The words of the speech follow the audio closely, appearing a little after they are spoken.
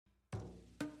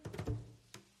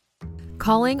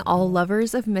Calling all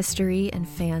lovers of mystery and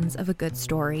fans of a good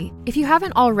story. If you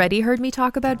haven't already heard me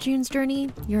talk about June's Journey,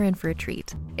 you're in for a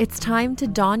treat. It's time to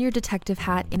don your detective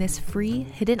hat in this free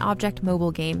hidden object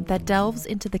mobile game that delves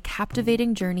into the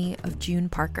captivating journey of June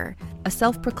Parker, a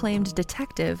self-proclaimed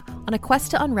detective on a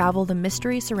quest to unravel the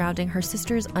mystery surrounding her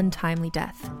sister's untimely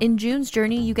death. In June's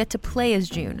Journey, you get to play as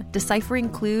June, deciphering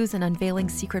clues and unveiling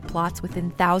secret plots within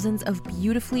thousands of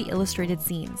beautifully illustrated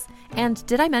scenes. And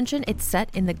did I mention it's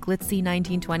set in the glitzy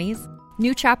 1920s?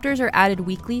 New chapters are added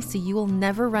weekly, so you will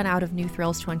never run out of new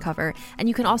thrills to uncover, and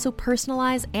you can also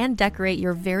personalize and decorate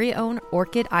your very own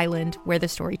Orchid Island where the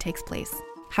story takes place.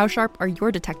 How sharp are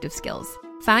your detective skills?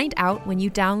 Find out when you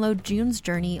download June's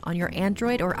Journey on your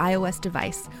Android or iOS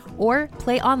device, or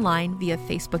play online via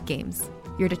Facebook Games.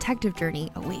 Your detective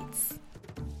journey awaits.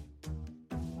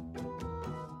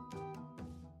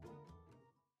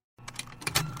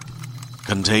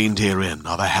 Contained herein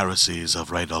are the heresies of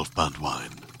Radolf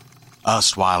Burntwine,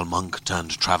 erstwhile monk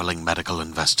turned traveling medical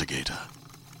investigator.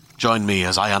 Join me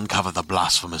as I uncover the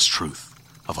blasphemous truth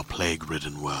of a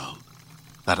plague-ridden world,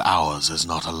 that ours is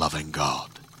not a loving God,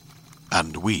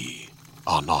 and we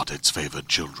are not its favored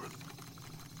children.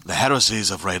 The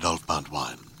heresies of Radolf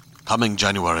Burntwine, coming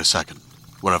January 2nd,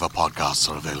 wherever podcasts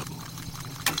are available.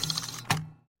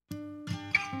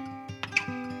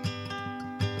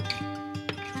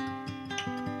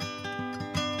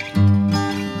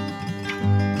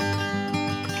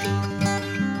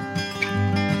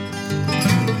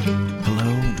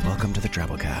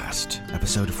 Drabblecast,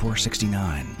 episode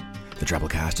 469. The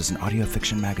Drabblecast is an audio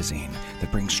fiction magazine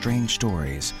that brings strange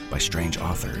stories by strange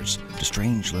authors to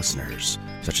strange listeners,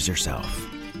 such as yourself.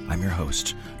 I'm your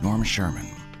host, Norm Sherman.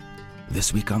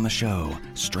 This week on the show,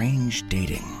 strange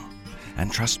dating. And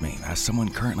trust me, as someone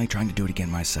currently trying to do it again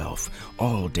myself,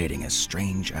 all dating is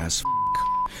strange as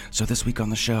f***. So this week on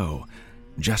the show,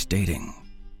 just dating.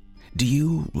 Do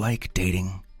you like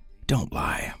dating? Don't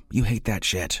lie. You hate that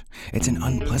shit. It's an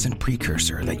unpleasant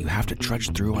precursor that you have to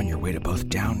trudge through on your way to both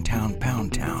downtown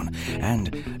Pound Town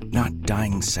and not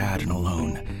dying sad and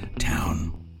alone town.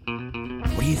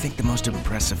 What do you think the most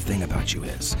impressive thing about you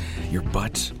is? Your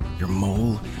butt, your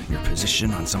mole, your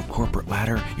position on some corporate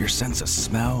ladder, your sense of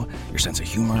smell, your sense of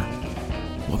humor?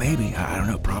 Well, maybe, I don't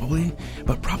know, probably,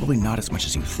 but probably not as much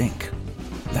as you think.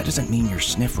 That doesn't mean your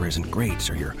sniffer isn't great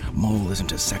or your mole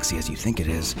isn't as sexy as you think it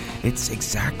is. It's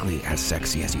exactly as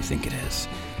sexy as you think it is.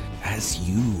 As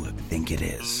you think it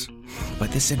is.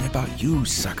 But this isn't about you,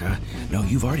 sucker. No,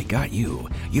 you've already got you.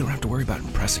 You don't have to worry about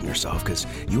impressing yourself because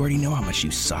you already know how much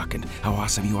you suck and how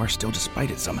awesome you are still despite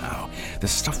it somehow. The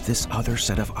stuff this other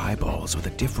set of eyeballs with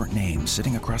a different name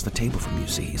sitting across the table from you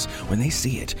sees, when they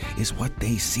see it, is what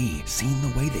they see, seen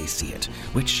the way they see it,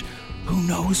 which... who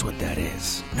knows what that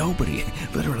is? Nobody,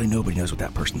 literally nobody knows what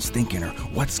that person's thinking or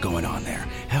what's going on there.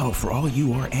 Hell, for all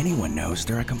you or anyone knows,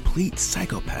 they're a complete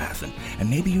psychopath, and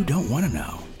maybe you don't want to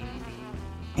know.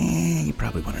 You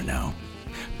probably want to know.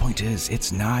 Point is,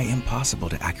 it's nigh impossible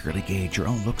to accurately gauge your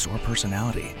own looks or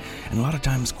personality, and a lot of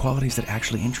times qualities that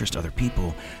actually interest other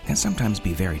people can sometimes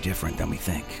be very different than we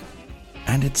think.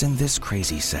 And it's in this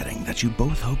crazy setting that you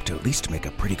both hope to at least make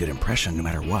a pretty good impression no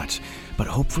matter what, but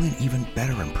hopefully an even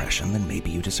better impression than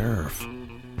maybe you deserve.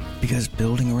 Because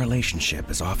building a relationship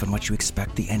is often what you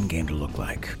expect the endgame to look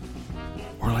like.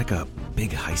 Or like a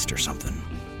big heist or something.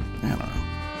 I don't know.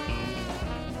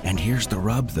 And here's the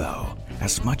rub, though.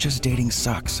 As much as dating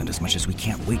sucks, and as much as we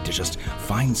can't wait to just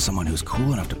find someone who's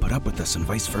cool enough to put up with us and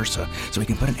vice versa, so we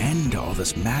can put an end to all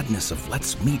this madness of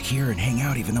let's meet here and hang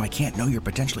out even though I can't know your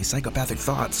potentially psychopathic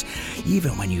thoughts,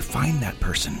 even when you find that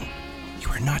person, you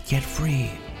are not yet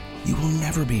free. You will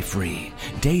never be free.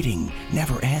 Dating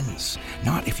never ends.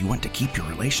 Not if you want to keep your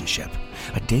relationship.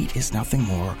 A date is nothing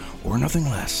more or nothing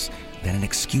less than an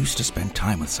excuse to spend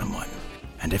time with someone.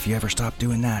 And if you ever stop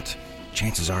doing that,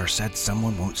 chances are said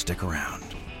someone won't stick around.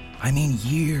 I mean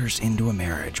years into a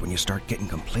marriage when you start getting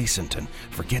complacent and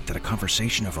forget that a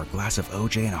conversation over a glass of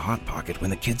OJ and a Hot Pocket when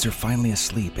the kids are finally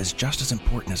asleep is just as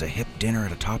important as a hip dinner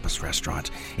at a tapas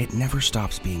restaurant. It never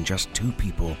stops being just two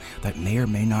people that may or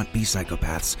may not be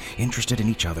psychopaths interested in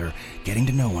each other, getting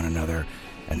to know one another,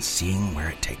 and seeing where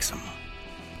it takes them.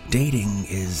 Dating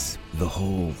is the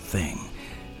whole thing.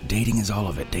 Dating is all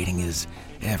of it. Dating is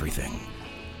everything.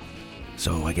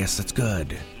 So I guess that's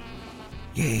good.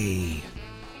 Yay.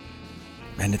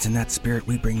 And it's in that spirit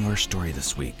we bring your story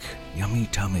this week, Yummy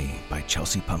Tummy by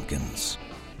Chelsea Pumpkins.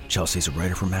 Chelsea's a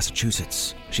writer from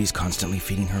Massachusetts. She's constantly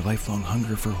feeding her lifelong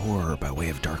hunger for horror by way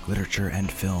of dark literature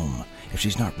and film. If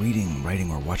she's not reading,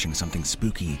 writing, or watching something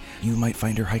spooky, you might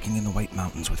find her hiking in the White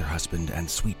Mountains with her husband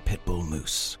and sweet pit bull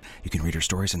Moose. You can read her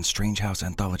stories in Strange House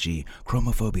Anthology,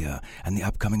 Chromophobia, and the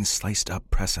upcoming Sliced Up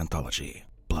Press Anthology,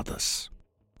 Bloodless.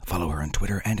 Follow her on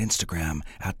Twitter and Instagram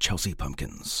at Chelsea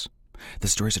Pumpkins.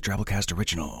 This story's a Drabblecast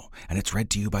original, and it's read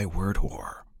to you by Word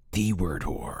Whore. The Word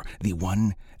Whore, the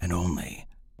one and only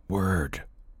Word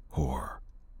Whore.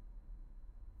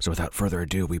 So without further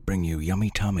ado, we bring you Yummy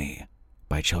Tummy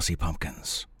by Chelsea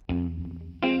Pumpkins.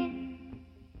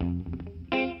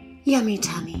 Yummy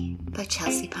Tummy by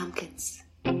Chelsea Pumpkins.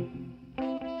 The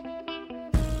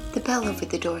bell over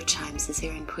the door chimes as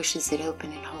Aaron pushes it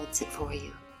open and holds it for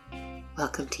you.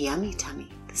 Welcome to Yummy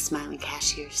Tummy, the smiling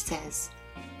cashier says.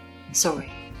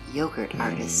 Sorry, yogurt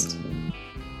artist.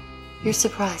 You're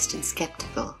surprised and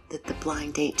skeptical that the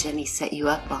blind date Jenny set you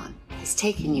up on has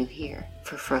taken you here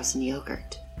for frozen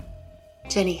yogurt.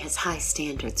 Jenny has high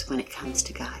standards when it comes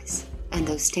to guys, and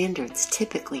those standards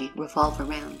typically revolve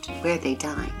around where they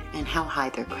dine and how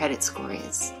high their credit score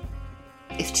is.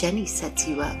 If Jenny sets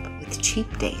you up with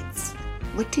cheap dates,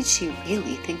 what did she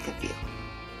really think of you?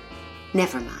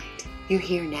 Never mind, you're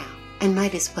here now, and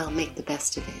might as well make the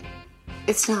best of it.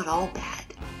 It's not all bad.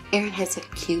 Aaron has a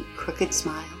cute, crooked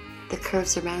smile that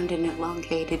curves around an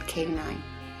elongated canine.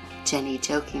 Jenny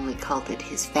jokingly called it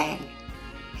his fang.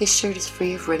 His shirt is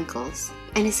free of wrinkles,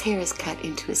 and his hair is cut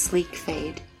into a sleek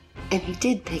fade. And he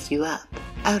did pick you up,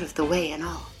 out of the way and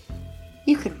all.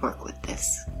 You could work with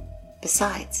this.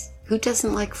 Besides, who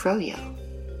doesn't like froyo?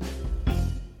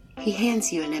 He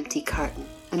hands you an empty carton,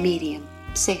 a medium,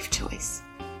 safe choice.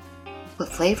 What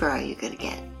flavor are you gonna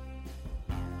get?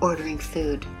 Ordering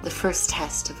food, the first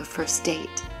test of a first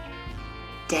date.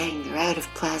 Dang, they're out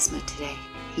of plasma today,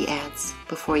 he adds,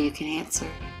 before you can answer.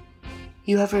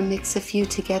 You ever mix a few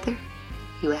together?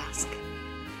 You ask.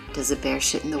 Does a bear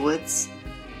shit in the woods?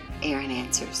 Aaron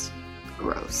answers.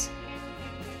 Gross.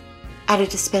 At a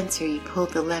dispenser, you pull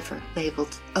the lever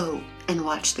labeled O and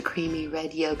watch the creamy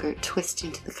red yogurt twist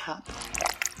into the cup.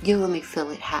 You only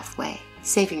fill it halfway,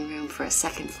 saving room for a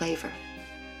second flavor.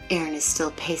 Aaron is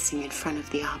still pacing in front of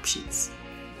the options.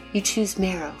 You choose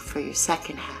marrow for your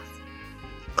second half.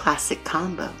 Classic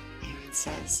combo, Aaron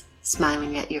says,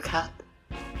 smiling at your cup.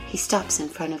 He stops in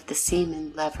front of the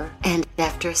semen lever and,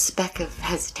 after a speck of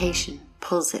hesitation,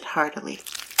 pulls it heartily.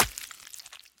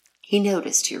 He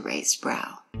noticed your raised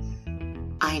brow.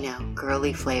 I know,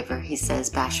 girly flavor, he says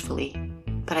bashfully,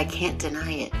 but I can't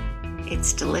deny it.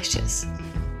 It's delicious.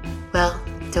 Well,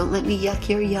 don't let me yuck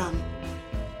your yum.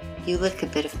 You lick a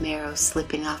bit of marrow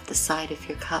slipping off the side of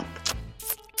your cup.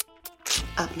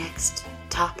 Up next,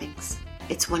 toppings.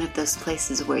 It's one of those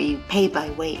places where you pay by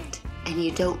weight, and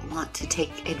you don't want to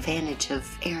take advantage of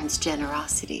Aaron's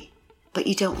generosity, but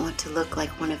you don't want to look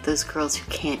like one of those girls who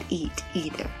can't eat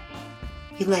either.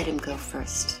 You let him go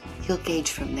first. He'll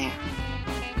gauge from there.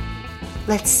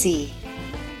 Let's see.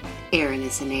 Aaron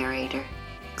is a narrator,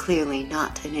 clearly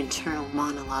not an internal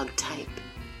monologue type.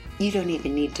 You don't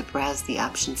even need to browse the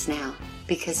options now,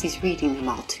 because he's reading them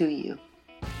all to you.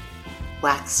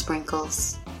 Wax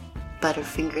sprinkles, butter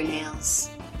fingernails,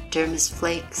 dermis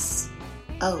flakes.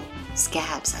 Oh,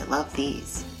 scabs, I love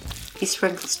these. He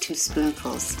sprinkles 2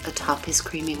 spoonfuls atop his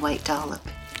creamy white dollop.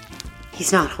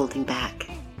 He's not holding back.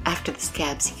 After the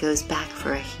scabs, he goes back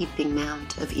for a heaping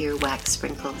mound of earwax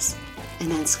sprinkles,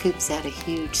 and then scoops out a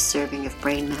huge serving of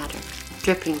brain matter,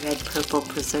 dripping red-purple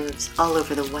preserves all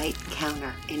over the white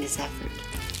counter in his effort.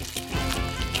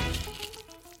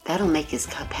 That'll make his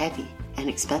cup heavy and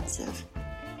expensive.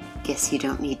 Guess you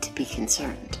don't need to be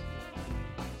concerned.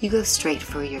 You go straight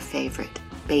for your favorite,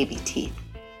 baby teeth.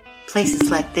 Places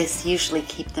like this usually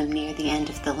keep them near the end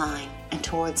of the line and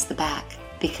towards the back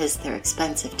because they're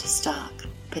expensive to stock,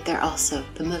 but they're also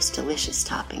the most delicious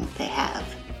topping they have.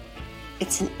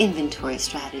 It's an inventory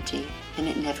strategy, and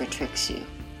it never tricks you.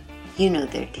 You know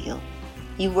their deal.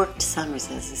 You worked summers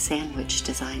as a sandwich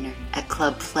designer at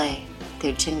Club Flay,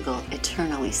 their jingle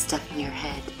eternally stuck in your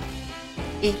head.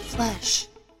 Eat flesh.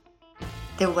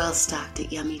 They're well stocked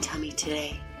at Yummy Tummy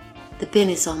today. The bin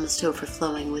is almost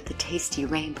overflowing with a tasty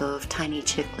rainbow of tiny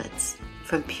chiclets,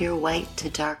 from pure white to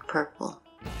dark purple.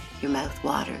 Your mouth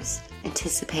waters,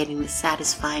 anticipating the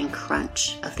satisfying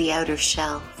crunch of the outer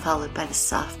shell, followed by the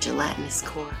soft gelatinous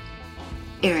core.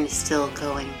 Aaron is still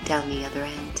going down the other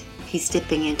end. He's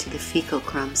dipping into the fecal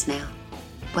crumbs now.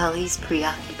 While he's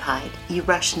preoccupied, you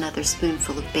rush another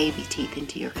spoonful of baby teeth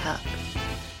into your cup.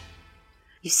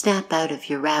 You snap out of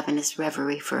your ravenous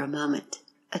reverie for a moment,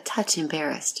 a touch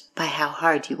embarrassed by how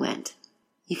hard you went.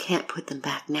 You can't put them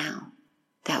back now.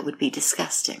 That would be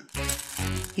disgusting.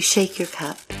 You shake your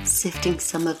cup, sifting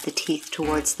some of the teeth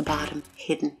towards the bottom,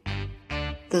 hidden.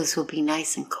 Those will be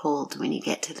nice and cold when you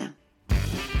get to them.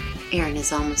 Aaron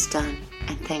is almost done,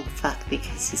 and thank fuck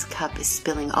because his cup is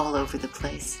spilling all over the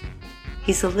place.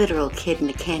 He's a literal kid in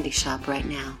a candy shop right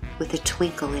now, with a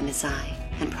twinkle in his eye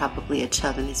and probably a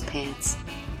chub in his pants.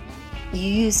 You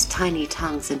use tiny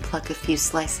tongues and pluck a few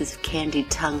slices of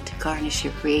candied tongue to garnish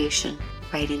your creation,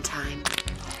 right in time.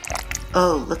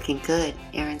 "Oh, looking good,"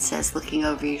 Aaron says, looking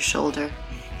over your shoulder,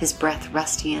 his breath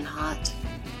rusty and hot.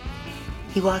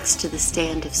 He walks to the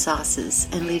stand of sauces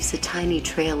and leaves a tiny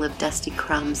trail of dusty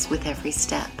crumbs with every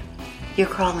step. You're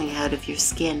crawling out of your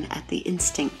skin at the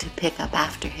instinct to pick up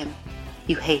after him.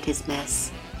 You hate his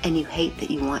mess, and you hate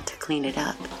that you want to clean it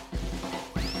up.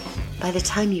 By the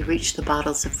time you reach the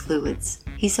bottles of fluids,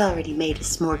 he's already made a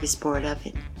smorgasbord of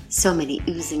it. So many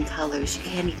oozing colors you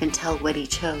can't even tell what he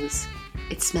chose.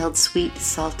 It smelled sweet,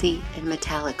 salty, and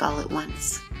metallic all at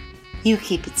once. You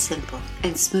keep it simple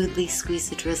and smoothly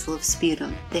squeeze a drizzle of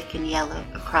sputum, thick and yellow,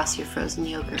 across your frozen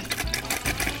yogurt.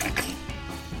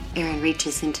 Aaron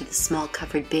reaches into the small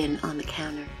covered bin on the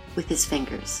counter with his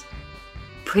fingers.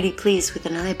 Pretty pleased with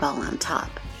an eyeball on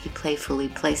top, he playfully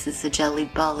places a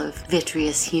jellied ball of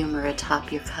vitreous humor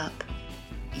atop your cup.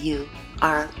 You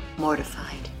are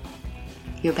mortified.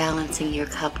 You're balancing your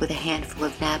cup with a handful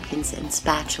of napkins and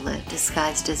spatula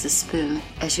disguised as a spoon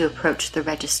as you approach the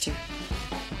register.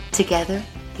 "Together?"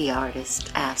 the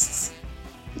artist asks.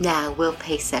 "Nah, we'll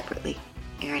pay separately,"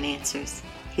 Aaron answers.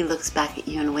 He looks back at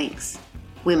you and winks.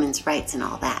 "Women's rights and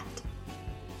all that."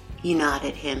 You nod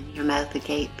at him, your mouth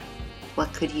agape.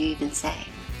 What could you even say?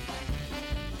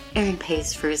 Aaron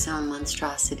pays for his own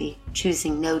monstrosity,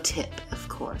 choosing no tip, of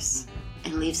course,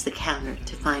 and leaves the counter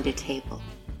to find a table.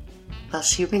 While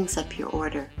she rings up your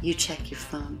order, you check your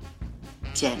phone.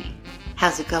 "Jenny,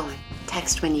 how's it going?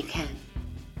 Text when you can."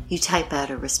 You type out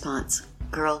a response.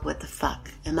 "Girl, what the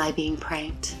fuck? Am I being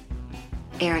pranked?"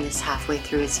 Aaron is halfway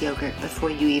through his yogurt before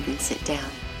you even sit down,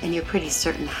 and you're pretty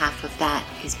certain half of that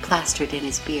is plastered in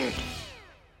his beard.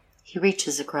 He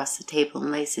reaches across the table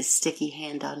and lays his sticky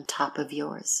hand on top of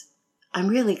yours. "I'm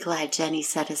really glad Jenny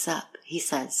set us up," he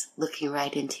says, looking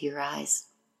right into your eyes.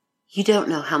 You don't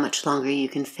know how much longer you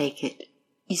can fake it.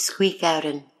 You squeak out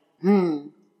an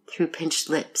through pinched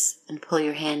lips and pull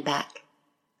your hand back.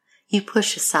 You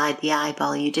push aside the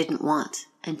eyeball you didn't want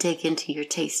and dig into your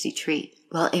tasty treat,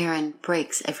 while Aaron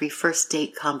breaks every first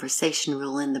date conversation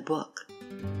rule in the book.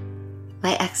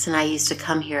 "My ex and I used to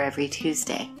come here every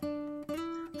Tuesday.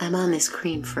 I'm on this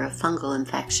cream for a fungal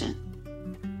infection.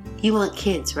 You want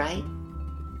kids, right?"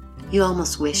 You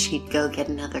almost wish he'd go get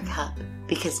another cup,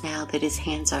 because now that his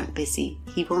hands aren't busy,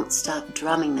 he won't stop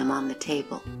drumming them on the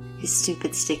table, his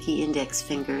stupid sticky index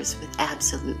fingers with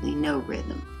absolutely no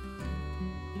rhythm.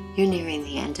 You're nearing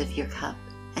the end of your cup,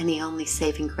 and the only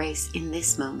saving grace in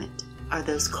this moment are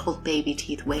those cold baby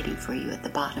teeth waiting for you at the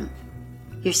bottom.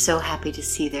 You're so happy to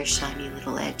see their shiny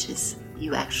little edges,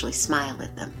 you actually smile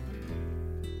at them.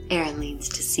 Aaron leans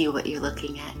to see what you're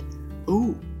looking at.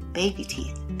 "Ooh, baby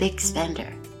teeth, big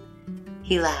spender."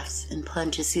 He laughs and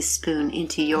plunges his spoon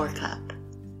into your cup.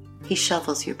 He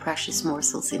shovels your precious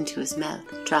morsels into his mouth,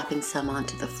 dropping some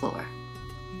onto the floor.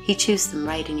 He chews them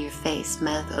right in your face,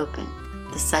 mouth open.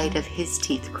 The sight of his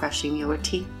teeth crushing your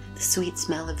teeth, the sweet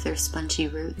smell of their spongy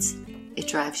roots, it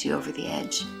drives you over the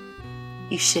edge.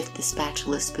 You shift the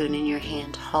spatula spoon in your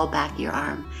hand, haul back your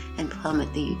arm, and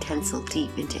plummet the utensil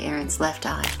deep into Aaron's left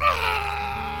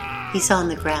eye. He's on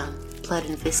the ground, blood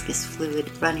and viscous fluid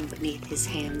running beneath his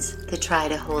hands that try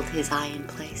to hold his eye in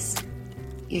place.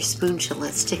 Your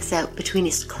spoonchula sticks out between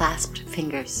his clasped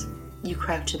fingers. You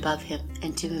crouch above him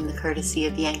and do him the courtesy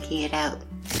of yanking it out.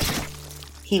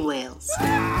 He wails.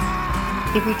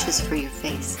 He reaches for your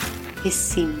face. His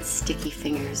seamed, sticky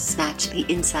fingers snatch the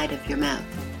inside of your mouth,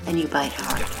 and you bite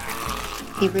hard.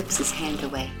 He rips his hand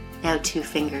away, now 2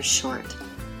 fingers short.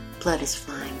 Blood is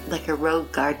flying like a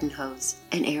rogue garden hose,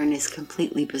 and Aaron is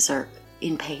completely berserk,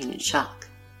 in pain and shock.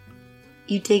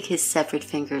 You dig his severed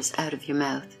fingers out of your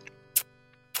mouth.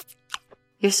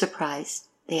 You're surprised.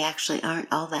 They actually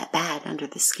aren't all that bad under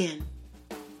the skin.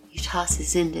 You toss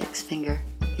his index finger,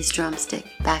 his drumstick,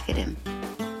 back at him.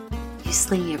 You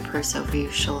sling your purse over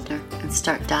your shoulder and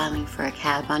start dialing for a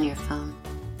cab on your phone.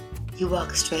 You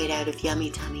walk straight out of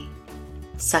Yummy Tummy,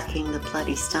 sucking the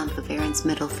bloody stump of Aaron's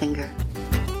middle finger.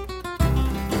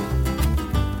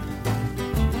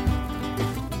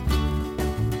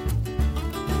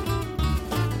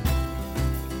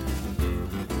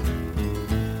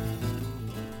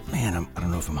 Man, I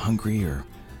don't know if I'm hungry or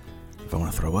if I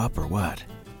want to throw up or what.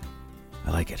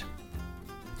 I like it.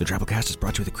 The Drabblecast is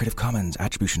brought to you with a Creative Commons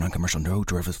Attribution Non-Commercial No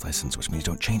Derivatives License, which means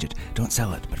don't change it, don't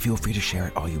sell it, but feel free to share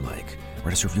it all you like.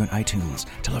 Write us a review on iTunes,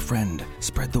 tell a friend,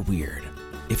 spread the weird.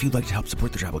 If you'd like to help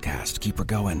support the Drabblecast, keep her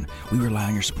going, we rely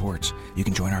on your support. You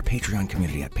can join our Patreon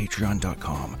community at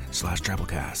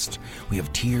patreon.com/Drabblecast. We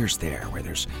have tiers there where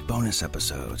there's bonus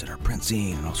episodes and our print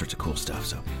zine and all sorts of cool stuff,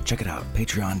 so check it out,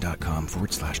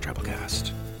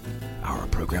 patreon.com/Drabblecast. Our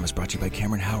program is brought to you by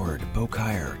Cameron Howard, Bo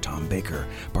Kyer, Tom Baker,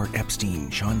 Bart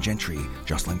Epstein, Sean Gentry,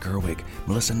 Jocelyn Gerwig,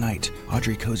 Melissa Knight,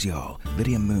 Audrey Koziol,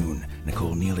 Lydia Moon,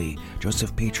 Nicole Neely,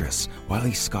 Joseph Petrus,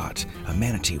 Wiley Scott, a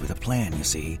manatee with a plan, you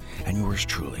see, and yours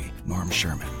truly, Norm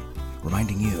Sherman.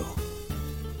 Reminding you,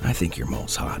 I think your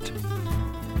mole's hot.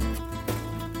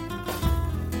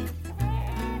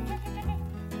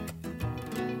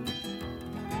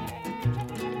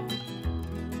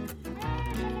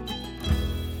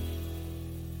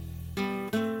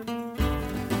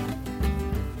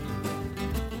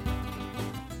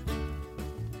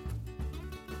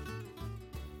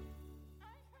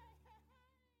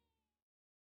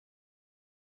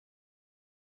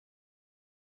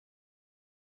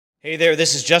 Hey there,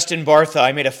 this is Justin Bartha.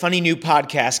 I made a funny new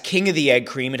podcast, King of the Egg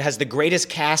Cream. It has the greatest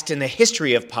cast in the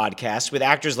history of podcasts with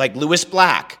actors like Louis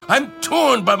Black. I'm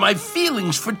torn by my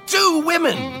feelings for two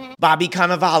women. Bobby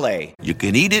Cannavale. You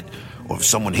can eat it, or if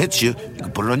someone hits you, you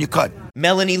can put it on your cut.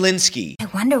 Melanie Linsky. I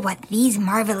wonder what these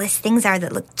marvelous things are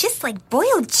that look just like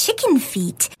boiled chicken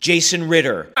feet. Jason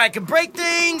Ritter. I can break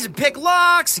things and pick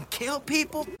locks and kill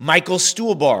people. Michael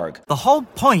Stuhlbarg. The whole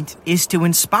point is to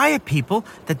inspire people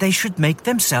that they should make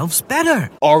themselves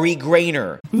better. Ari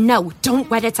Grainer. No, don't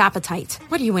whet its appetite.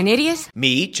 What are you, an idiot?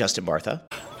 Me, Justin Bartha.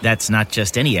 That's not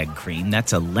just any egg cream,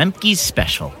 that's a Lemke's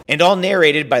special. And all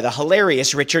narrated by the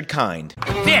hilarious Richard Kind.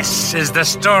 This is the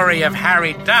story of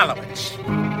Harry Dalowitz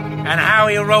and how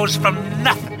he rose from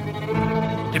nothing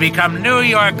to become New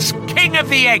York's King of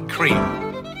the Egg Cream.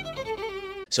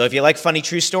 So if you like funny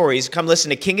true stories, come listen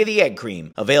to King of the Egg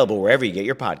Cream, available wherever you get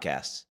your podcasts.